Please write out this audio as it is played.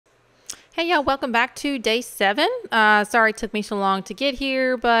Hey y'all, welcome back to day 7. Sorry it took me so long to get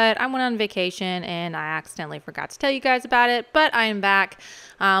here, but I went on vacation and I accidentally forgot to tell you guys about it, but I am back.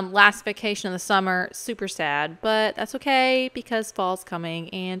 Last vacation of the summer, super sad, but that's okay because fall's coming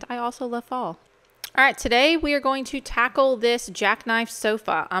and I also love fall. All right, today we are going to tackle this Jackknife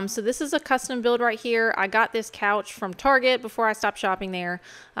sofa. So this is a custom build right here. I got this couch from Target before I stopped shopping there.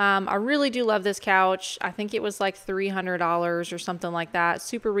 I really do love this couch. I think it was like $300 or something like that.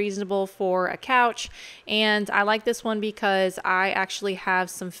 Super reasonable for a couch. And I like this one because I actually have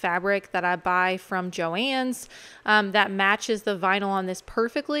some fabric that I buy from Joann's that matches the vinyl on this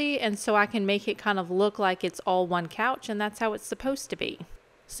perfectly. And so I can make it kind of look like it's all one couch, and that's how it's supposed to be.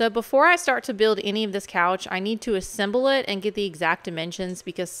 So before I start to build any of this couch, I need to assemble it and get the exact dimensions,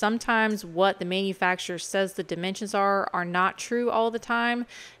 because sometimes what the manufacturer says the dimensions are not true all the time.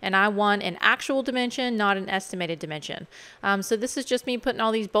 And I want an actual dimension, not an estimated dimension. So this is just me putting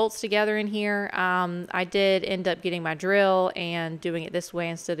all these bolts together in here. I did end up getting my drill and doing it this way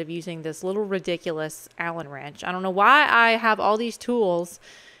instead of using this little ridiculous Allen wrench. I don't know why I have all these tools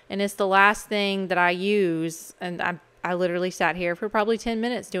and it's the last thing that I use, and I literally sat here for probably 10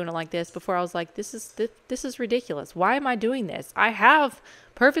 minutes doing it like this before I was like, this is ridiculous. Why am I doing this? I have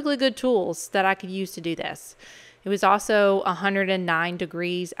perfectly good tools that I could use to do this. It was also 109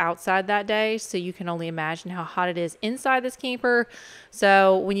 degrees outside that day, so you can only imagine how hot it is inside this camper.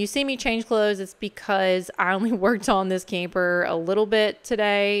 So when you see me change clothes, it's because I only worked on this camper a little bit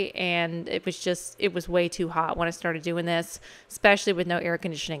today, and it was way too hot when I started doing this, especially with no air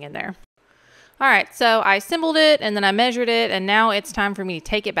conditioning in there. All right, so I assembled it and then I measured it, and now it's time for me to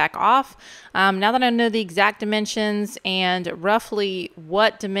take it back off. Now that I know the exact dimensions and roughly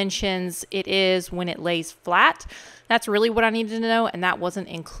what dimensions it is when it lays flat, that's really what I needed to know, and that wasn't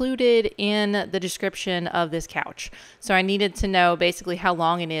included in the description of this couch. So I needed to know basically how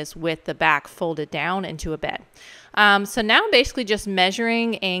long it is with the back folded down into a bed. So now I'm basically just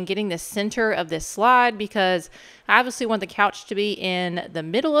measuring and getting the center of this slide, because I obviously want the couch to be in the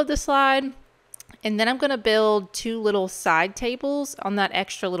middle of the slide. And then I'm going to build 2 little side tables on that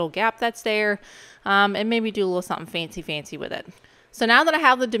extra little gap that's there, and maybe do a little something fancy with it. So now that I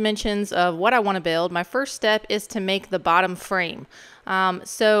have the dimensions of what I want to build, my first step is to make the bottom frame.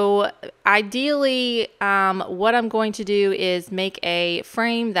 So ideally, what I'm going to do is make a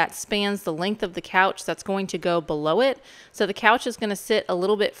frame that spans the length of the couch that's going to go below it. So the couch is going to sit a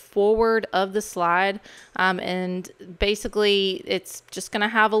little bit forward of the slide, and basically it's just going to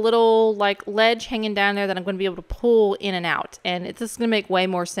have a little like ledge hanging down there that I'm going to be able to pull in and out. And this is going to make way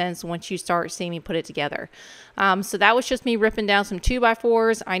more sense once you start seeing me put it together. So that was just me ripping down some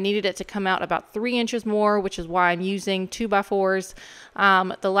 2x4s. I needed it to come out about 3 inches more, which is why I'm using 2x4s.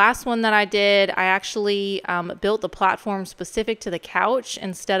 The last one that I did, I actually built the platform specific to the couch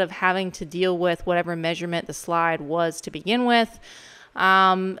instead of having to deal with whatever measurement the slide was to begin with.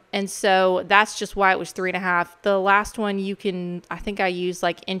 And so that's just why it was 3.5. The last one I think I used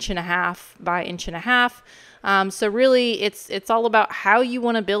like 1.5 by 1.5 inches. So really it's all about how you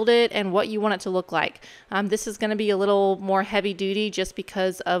want to build it and what you want it to look like. This is going to be a little more heavy duty just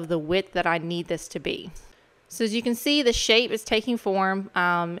because of the width that I need this to be. So as you can see, the shape is taking form,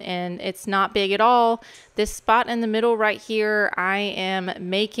 and it's not big at all. This spot in the middle right here, I am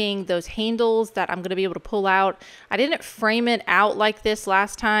making those handles that I'm going to be able to pull out. I didn't frame it out like this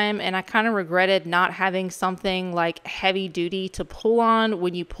last time, and I kind of regretted not having something like heavy duty to pull on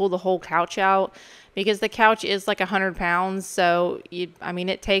when you pull the whole couch out, because the couch is like 100 pounds. So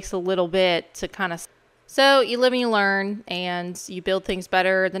it takes a little bit to kind of... So you live and you learn, and you build things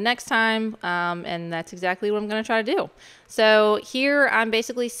better the next time, and that's exactly what I'm going to try to do. So here I'm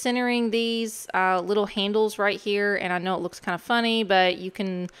basically centering these little handles right here, and I know it looks kind of funny, but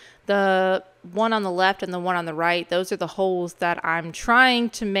the one on the left and the one on the right, those are the holes that I'm trying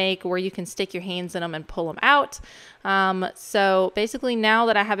to make where you can stick your hands in them and pull them out. So basically now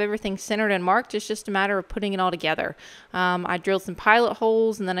that I have everything centered and marked, it's just a matter of putting it all together. I drilled some pilot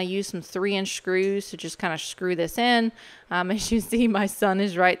holes, and then I used some 3-inch screws to just kind of screw this in. As you see, my son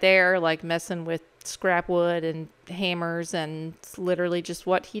is right there like messing with scrap wood and hammers, and it's literally just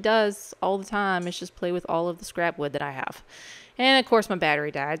what he does all the time, is just play with all of the scrap wood that I have. And of course my battery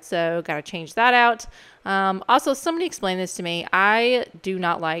died, so got to change that out. Also, somebody explained this to me. I do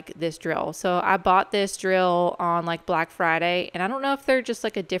not like this drill. So I bought this drill on like Black Friday, and I don't know if they're just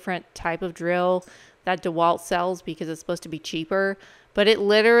like a different type of drill that DeWalt sells because it's supposed to be cheaper. But it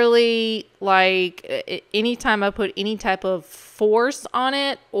literally, like, anytime I put any type of force on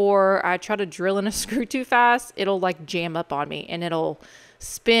it, or I try to drill in a screw too fast, it'll like jam up on me and it'll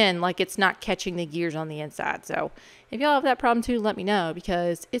spin like it's not catching the gears on the inside. So If y'all have that problem too, let me know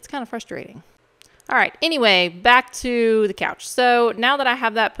because it's kind of frustrating. All right, anyway, back to the couch. So now that I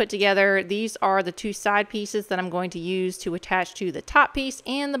have that put together, these are the two side pieces that I'm going to use to attach to the top piece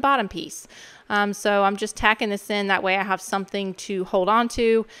and the bottom piece. So I'm just tacking this in, that way I have something to hold on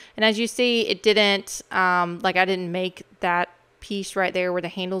to. And as you see, it didn't, I didn't make that piece right there where the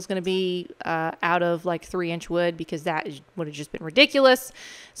handle is going to be out of like 3-inch wood, because that would have just been ridiculous.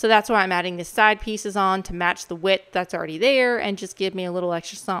 So that's why I'm adding the side pieces on to match the width that's already there and just give me a little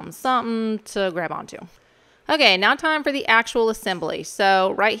extra something to grab onto. Okay, now time for the actual assembly.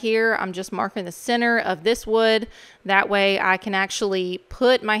 So right here, I'm just marking the center of this wood. That way I can actually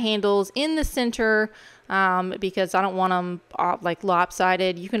put my handles in the center because I don't want them like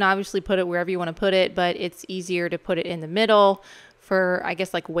lopsided. You can obviously put it wherever you want to put it, but it's easier to put it in the middle for, I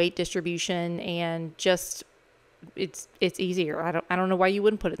guess, like weight distribution, and just it's easier. I don't know why you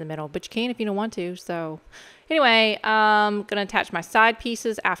wouldn't put it in the middle, but you can if you don't want to. So anyway, I'm gonna attach my side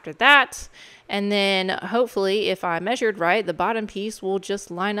pieces after that, and then hopefully, if I measured right, the bottom piece will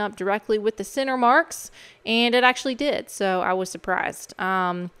just line up directly with the center marks, and it actually did. So I was surprised.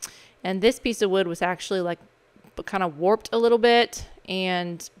 And this piece of wood was actually like kind of warped a little bit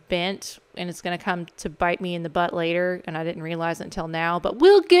and bent, and it's going to come to bite me in the butt later, and I didn't realize it until now, but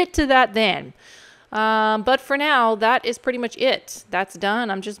we'll get to that then. But for now, that is pretty much it. That's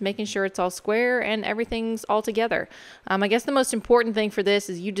done. I'm just making sure it's all square and everything's all together. I guess the most important thing for this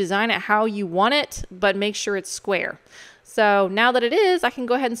is you design it how you want it, but make sure it's square. So now that it is, I can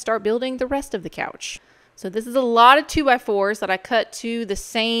go ahead and start building the rest of the couch. So this is a lot of 2x4s that I cut to the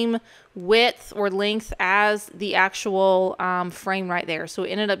same width or length as the actual frame right there. So it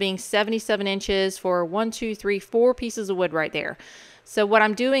ended up being 77 inches for 4 pieces of wood right there. So what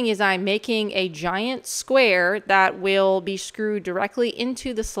I'm doing is I'm making a giant square that will be screwed directly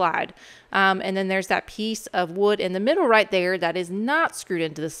into the slide. And then there's that piece of wood in the middle right there that is not screwed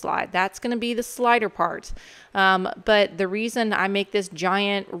into the slide. That's going to be the slider part. But the reason I make this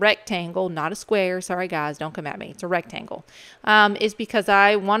giant rectangle, not a square, sorry guys, don't come at me, it's a rectangle, is because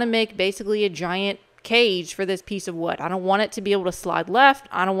I want to make basically a giant cage for this piece of wood. I don't want it to be able to slide left.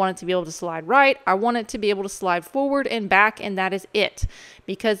 I don't want it to be able to slide right. I want it to be able to slide forward and back, and that is it.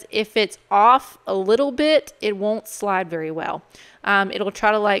 Because if it's off a little bit, it won't slide very well. It'll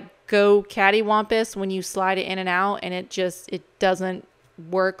try to like go cattywampus when you slide it in and out, and it doesn't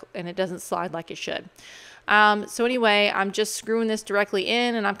work, and it doesn't slide like it should. So anyway, I'm just screwing this directly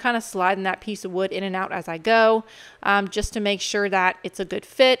in, and I'm kind of sliding that piece of wood in and out as I go, just to make sure that it's a good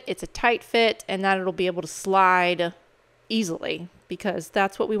fit, it's a tight fit, and that it'll be able to slide easily, because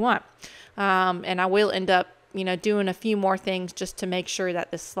that's what we want. And I will end up, doing a few more things just to make sure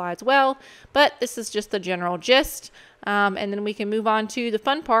that this slides well, but this is just the general gist. And then we can move on to the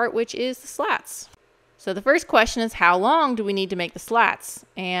fun part, which is the slats. So the first question is, how long do we need to make the slats?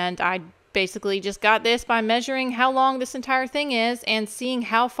 And I basically just got this by measuring how long this entire thing is and seeing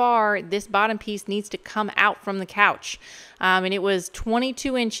how far this bottom piece needs to come out from the couch. And it was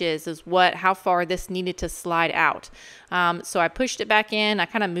 22 inches is how far this needed to slide out. So I pushed it back in. I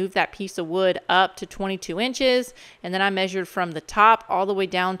kind of moved that piece of wood up to 22 inches. And then I measured from the top all the way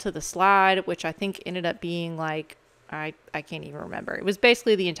down to the slide, which I think ended up being like, I can't even remember. It was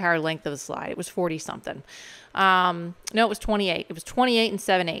basically the entire length of the slide. It was 40 something. No, it was 28. It was 28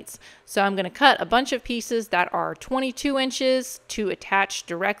 7/8. So I'm going to cut a bunch of pieces that are 22 inches to attach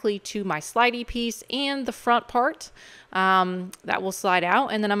directly to my slidey piece and the front part that will slide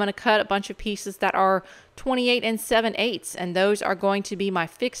out. And then I'm going to cut a bunch of pieces that are 28 7/8. And those are going to be my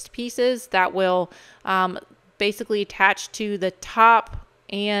fixed pieces that will basically attach to the top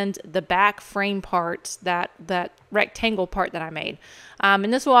and the back frame part, that rectangle part that I made.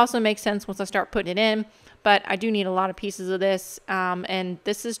 And this will also make sense once I start putting it in, but I do need a lot of pieces of this. And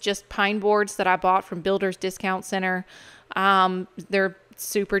this is just pine boards that I bought from Builder's Discount Center. They're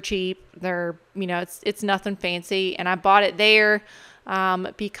super cheap. They're, it's nothing fancy. And I bought it there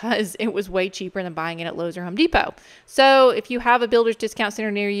because it was way cheaper than buying it at Lowe's or Home Depot. So if you have a Builder's Discount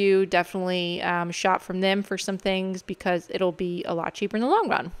Center near you, definitely shop from them for some things, because it'll be a lot cheaper in the long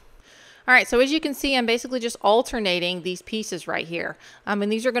run. All right, so as you can see, I'm basically just alternating these pieces right here.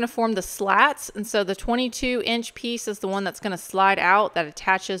 And these are going to form the slats. And so the 22-inch piece is the one that's going to slide out, that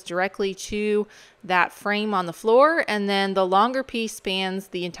attaches directly to that frame on the floor. And then the longer piece spans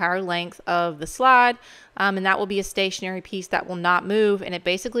the entire length of the slide. And that will be a stationary piece that will not move. And it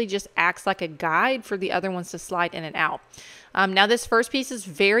basically just acts like a guide for the other ones to slide in and out. Now this first piece is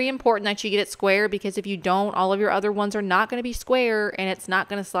very important that you get it square, because if you don't, all of your other ones are not going to be square and it's not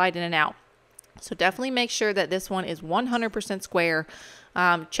going to slide in and out. So definitely make sure that this one is 100% square.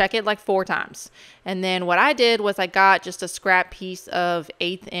 Check it like 4 times. And then what I did was I got just a scrap piece of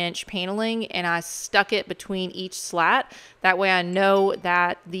 1/8 inch paneling and I stuck it between each slat. That way I know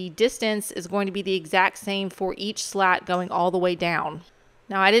that the distance is going to be the exact same for each slat going all the way down.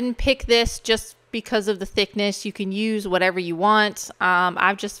 Now I didn't pick this just because of the thickness. You can use whatever you want.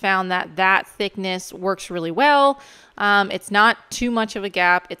 I've just found that that thickness works really well. It's not too much of a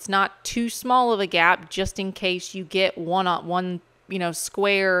gap. It's not too small of a gap, just in case you get one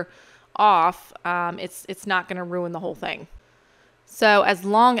square off. It's not going to ruin the whole thing. So as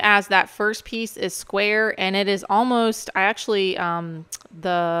long as that first piece is square and it is almost,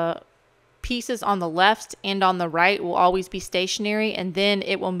 the pieces on the left and on the right will always be stationary, and then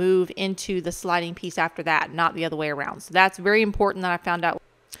it will move into the sliding piece after that, not the other way around. So that's very important that I found out.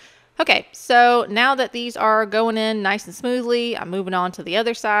 Okay, so now that these are going in nice and smoothly, I'm moving on to the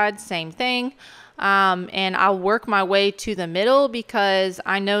other side, same thing. And I'll work my way to the middle because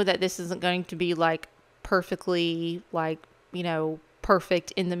I know that this isn't going to be like perfectly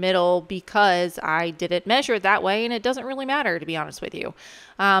perfect in the middle because I didn't measure it that way, and it doesn't really matter, to be honest with you.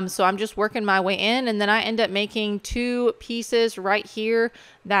 So I'm just working my way in, and then I end up making 2 pieces right here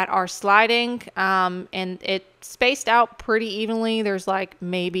that are sliding, and it's spaced out pretty evenly. There's like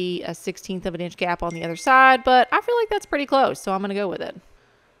maybe a 1/16 of an inch gap on the other side, but I feel like that's pretty close, so I'm gonna go with it.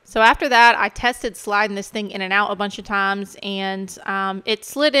 So after that, I tested sliding this thing in and out a bunch of times, and it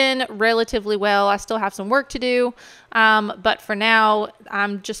slid in relatively well. I still have some work to do, but for now,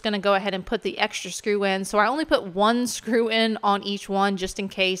 I'm just going to go ahead and put the extra screw in. So I only put 1 screw in on each one, just in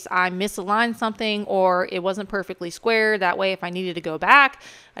case I misaligned something or it wasn't perfectly square. That way, if I needed to go back,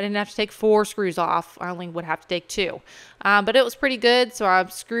 I didn't have to take 4 screws off. I only would have to take 2. But it was pretty good, so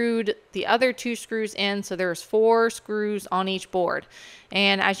I've screwed the other 2 screws in, so there's 4 screws on each board.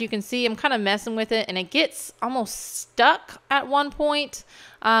 And as you can see, I'm kind of messing with it, and it gets almost stuck at one point.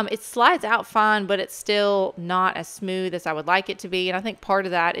 It slides out fine, but it's still not as smooth as I would like it to be. And I think part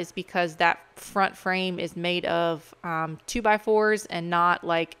of that is because that front frame is made of 2x4s and not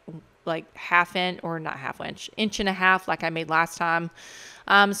like half inch, or not half inch, 1.5 inch like I made last time.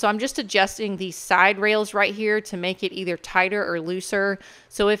 So I'm just adjusting these side rails right here to make it either tighter or looser.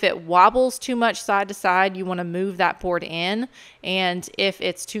 So if it wobbles too much side to side, you want to move that board in. And if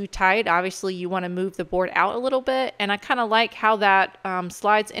it's too tight, obviously you want to move the board out a little bit. And I kind of like how that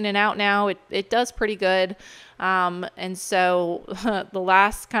slides in and out now. It does pretty good. And so the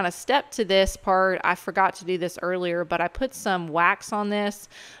last kind of step to this part, I forgot to do this earlier, but I put some wax on this.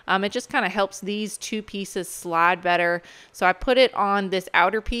 It just kind of helps these 2 pieces slide better. So I put it on this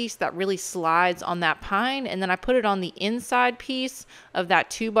outer piece that really slides on that pine, and then I put it on the inside piece of that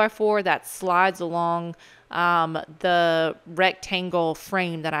 2x4 that slides along the rectangle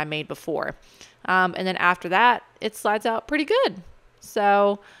frame that I made before. And then after that, it slides out pretty good.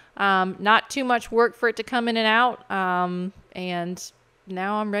 So not too much work for it to come in and out. And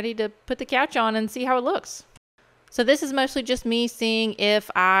now I'm ready to put the couch on and see how it looks. So this is mostly just me seeing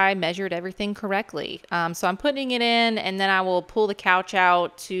if I measured everything correctly. So I'm putting it in, and then I will pull the couch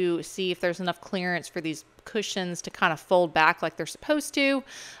out to see if there's enough clearance for these cushions to kind of fold back like they're supposed to.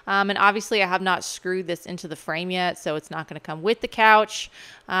 And obviously I have not screwed this into the frame yet, so it's not going to come with the couch.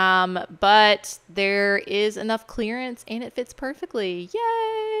 But there is enough clearance and it fits perfectly.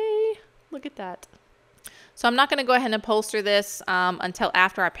 Yay! Look at that. So I'm not going to go ahead and upholster this until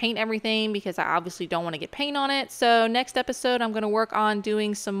after I paint everything, because I obviously don't want to get paint on it. So next episode, I'm going to work on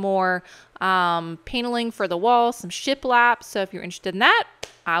doing some more paneling for the wall, some shiplaps. So if you're interested in that,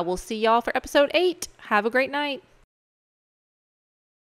 I will see y'all for episode 8. Have a great night.